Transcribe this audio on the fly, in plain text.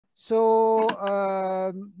So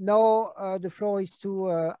now the floor is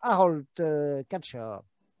to Harold Katcher.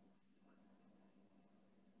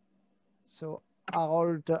 So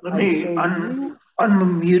Harold, let me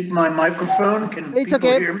unmute my microphone. Can it's people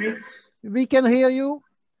okay. hear me? We can hear you.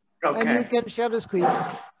 Okay. And you can share the screen.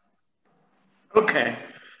 Okay.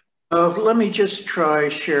 Let me just try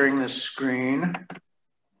sharing the screen.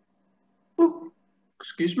 Ooh,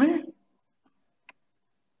 excuse me.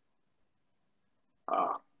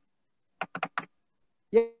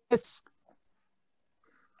 Yes.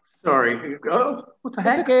 Sorry. Here you go. What the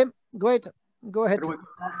heck? It's okay. Great. Go ahead. Go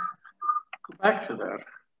back to that.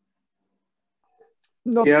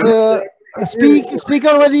 Not speak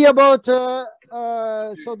already about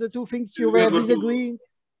so the two things you were disagreeing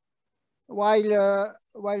while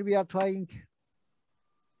we are trying.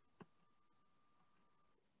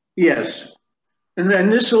 Yes,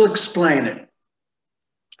 and this will explain it.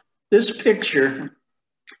 This picture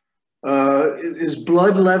is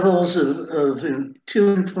blood levels of two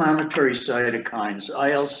inflammatory cytokines,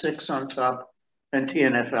 IL-6 on top and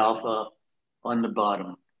TNF-alpha on the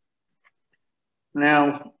bottom.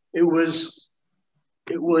 Now, it was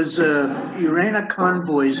Irena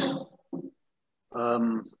Conboy's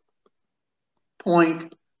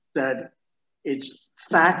point that it's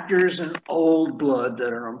factors in old blood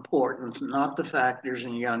that are important, not the factors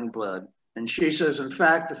in young blood. And she says, in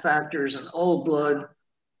fact, the factors in old blood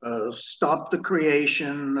stop the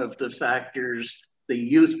creation of the factors, the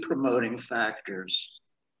youth-promoting factors.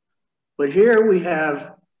 But here we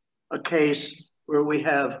have a case where we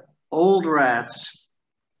have old rats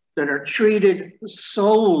that are treated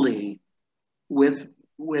solely with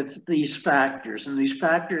these factors, and these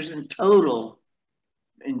factors in total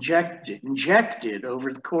injected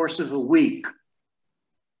over the course of a week,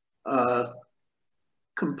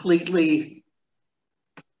 completely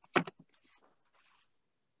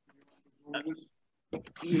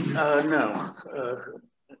no.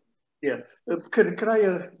 Yeah, could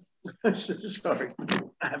I, sorry,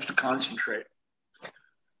 I have to concentrate.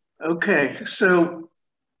 Okay, so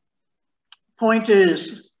point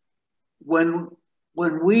is, when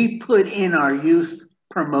we put in our youth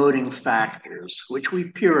promoting factors, which we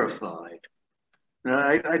purified,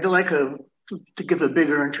 I'd like to give a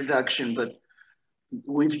bigger introduction, but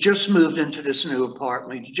we've just moved into this new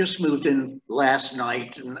apartment. We just moved in last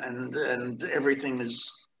night, and everything is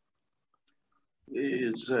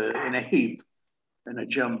in a heap, in a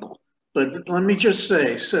jumble. But let me just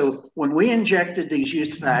say, so when we injected these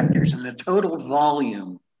youth factors, and the total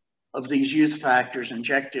volume of these youth factors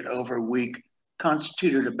injected over a week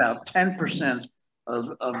constituted about 10% of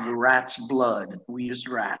the rat's blood. We used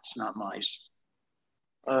rats, not mice.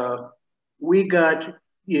 We got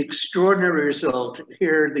the extraordinary result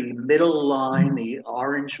here. The middle line, the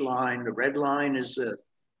orange line, the red line is the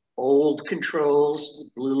old controls. The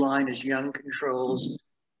blue line is young controls.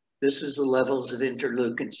 This is the levels of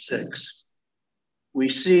interleukin-6. We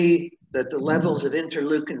see that the levels of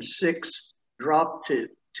interleukin-6 drop to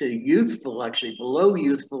youthful, actually below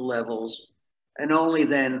youthful levels, and only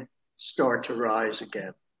then start to rise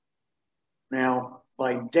again. Now,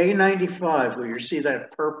 by day 95, where you see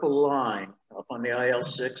that purple line up on the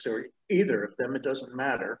IL-6, or either of them, it doesn't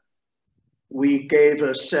matter, we gave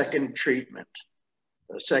a second treatment,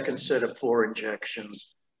 a second set of 4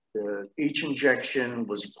 injections. Each injection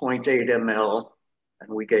was 0.8 ml, and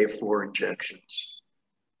we gave 4 injections.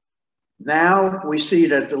 Now we see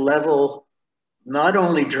that the level not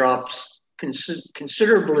only drops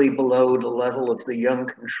considerably below the level of the young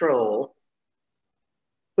control,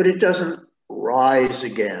 but it doesn't rise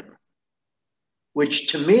again, which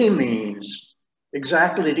to me means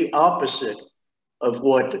exactly the opposite of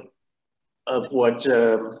what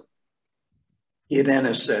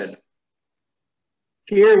Irena said.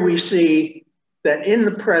 Here we see that in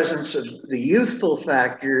the presence of the youthful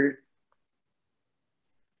factor,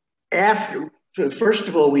 first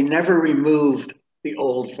of all, we never removed the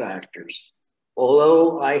old factors.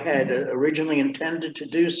 Although I had originally intended to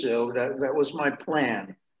do so, that was my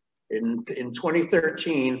plan. In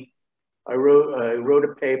 2013, I wrote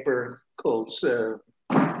a paper called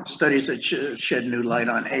Studies That Shed New Light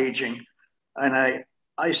on Aging. And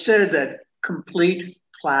I said that complete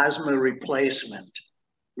plasma replacement,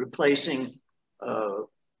 replacing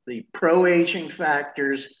the pro-aging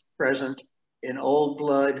factors present in old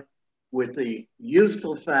blood with the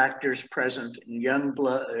youthful factors present in young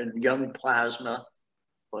blood and young plasma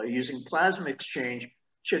by using plasma exchange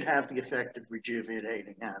should have the effect of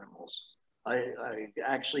rejuvenating animals. I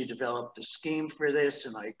actually developed a scheme for this,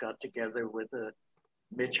 and I got together with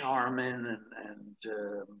Mitch Harmon and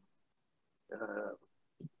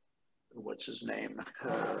what's his name?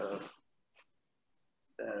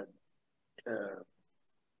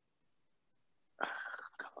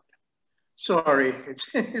 Sorry,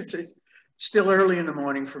 it's still early in the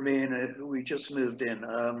morning for me, and we just moved in.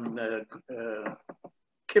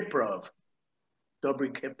 Kiprov,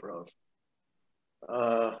 Dobry Kiprov.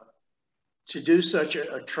 To do such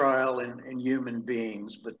a trial in human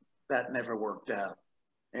beings, but that never worked out.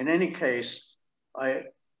 In any case,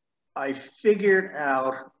 I figured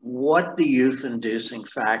out what the youth-inducing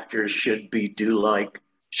factors should be like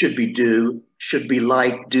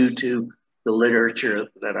due to the literature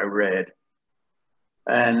that I read.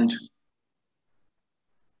 And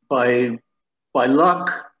by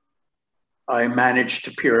luck, I managed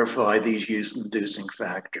to purify these youth-inducing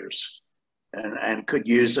factors and could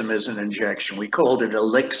use them as an injection. We called it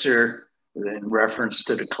elixir in reference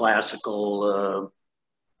to the classical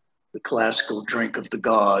drink of the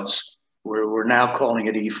gods. We're now calling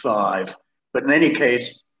it E5. But in any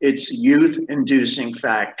case, it's youth-inducing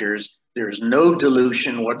factors. There's no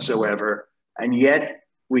dilution whatsoever. And yet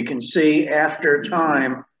we can see after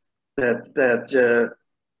time that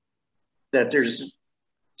there's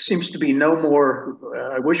seems to be no more,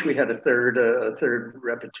 I wish we had a third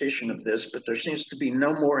repetition of this, but there seems to be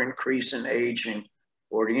no more increase in aging,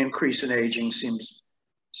 or the increase in aging seems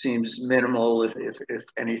minimal, if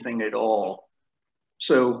anything at all.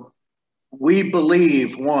 So we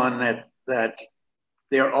believe, one, that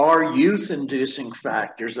there are youth-inducing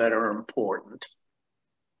factors that are important,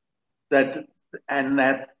 and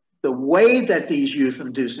that the way that these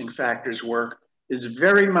youth-inducing factors work is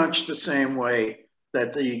very much the same way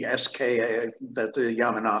that the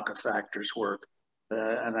Yamanaka factors work.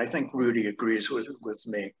 And I think Rudy agrees with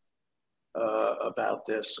me about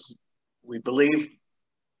this. We believe,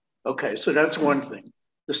 okay, so that's one thing.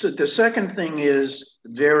 The second thing is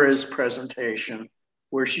Vera's presentation,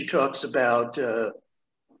 where she talks about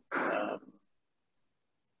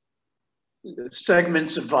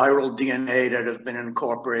segments of viral DNA that have been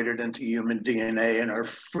incorporated into human DNA and are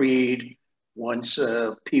freed once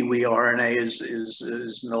Pee-wee RNA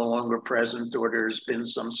is no longer present, or there's been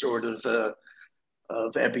some sort of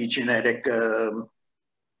epigenetic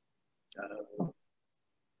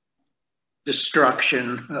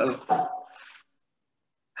destruction.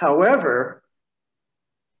 However,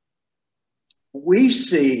 we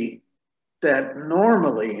see that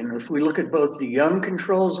normally, and if we look at both the young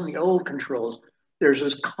controls and the old controls, there's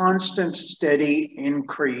this constant, steady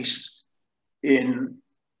increase in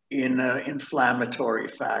inflammatory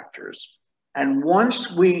factors. And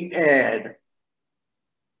once we add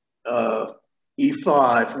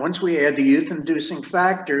E5, once we add the youth-inducing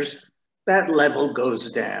factors, that level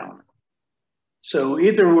goes down. So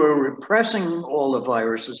either we're repressing all the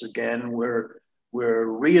viruses again, we're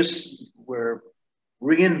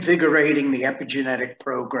reinvigorating the epigenetic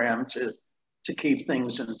program to keep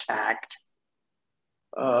things intact.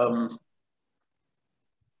 You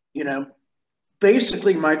know,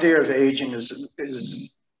 basically, my idea of aging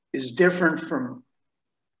is different from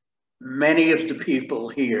many of the people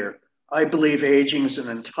here. I believe aging is an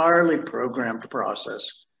entirely programmed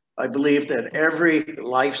process. I believe that every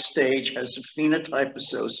life stage has a phenotype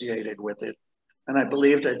associated with it. And I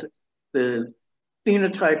believe that the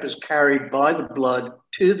phenotype is carried by the blood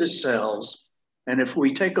to the cells. And if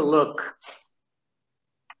we take a look,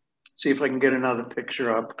 see if I can get another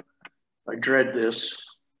picture up. I dread this.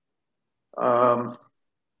 I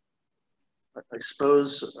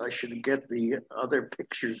suppose I should get the other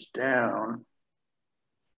pictures down.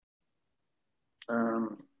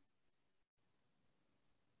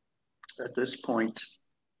 At this point,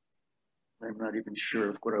 I'm not even sure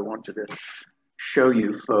of what I wanted to show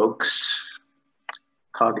you folks.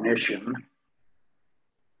 Cognition,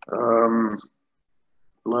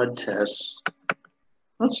 blood tests.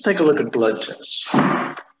 Let's take a look at blood tests.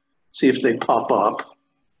 See if they pop up to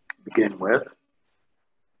begin with.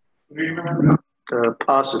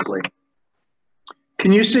 Possibly.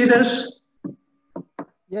 Can you see this?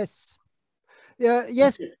 Yes.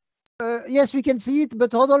 Yes. Yes, we can see it.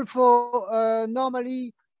 But Rodolfo,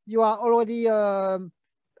 normally you are already out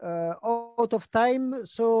of time.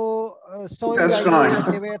 So sorry. That's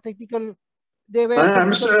fine. They were technical.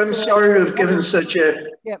 I'm sorry to have given such a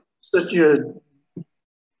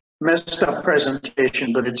messed up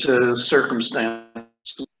presentation, but it's a circumstance.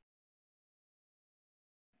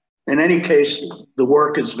 In any case, the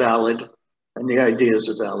work is valid and the ideas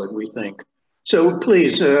are valid, we think. So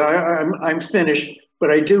please, I'm finished, but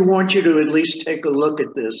I do want you to at least take a look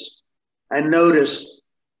at this and notice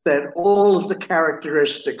that all of the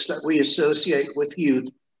characteristics that we associate with youth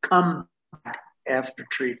come back after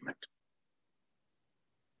treatment.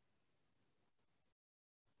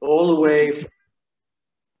 all the way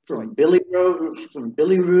from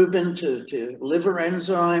bilirubin to liver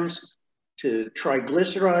enzymes, to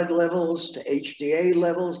triglyceride levels, to HDA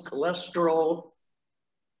levels, cholesterol,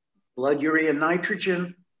 blood urea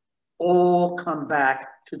nitrogen, all come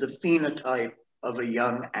back to the phenotype of a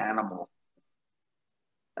young animal.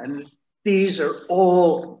 And these are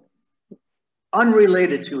all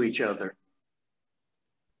unrelated to each other.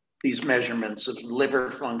 These measurements of liver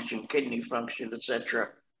function, kidney function, etc.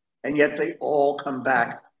 And yet they all come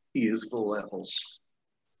back to youthful levels.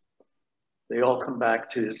 They all come back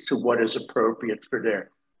to what is appropriate for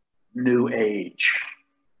their new age,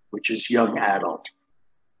 which is young adult.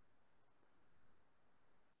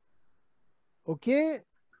 Okay,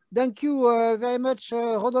 thank you very much,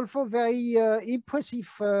 Rodolfo. Very impressive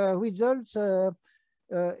results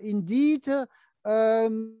indeed.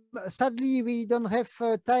 Sadly, we don't have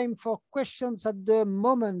time for questions at the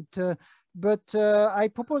moment, but I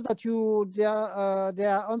propose that there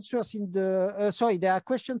are answers in the there are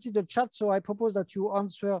questions in the chat, so I propose that you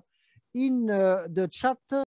answer in the chat.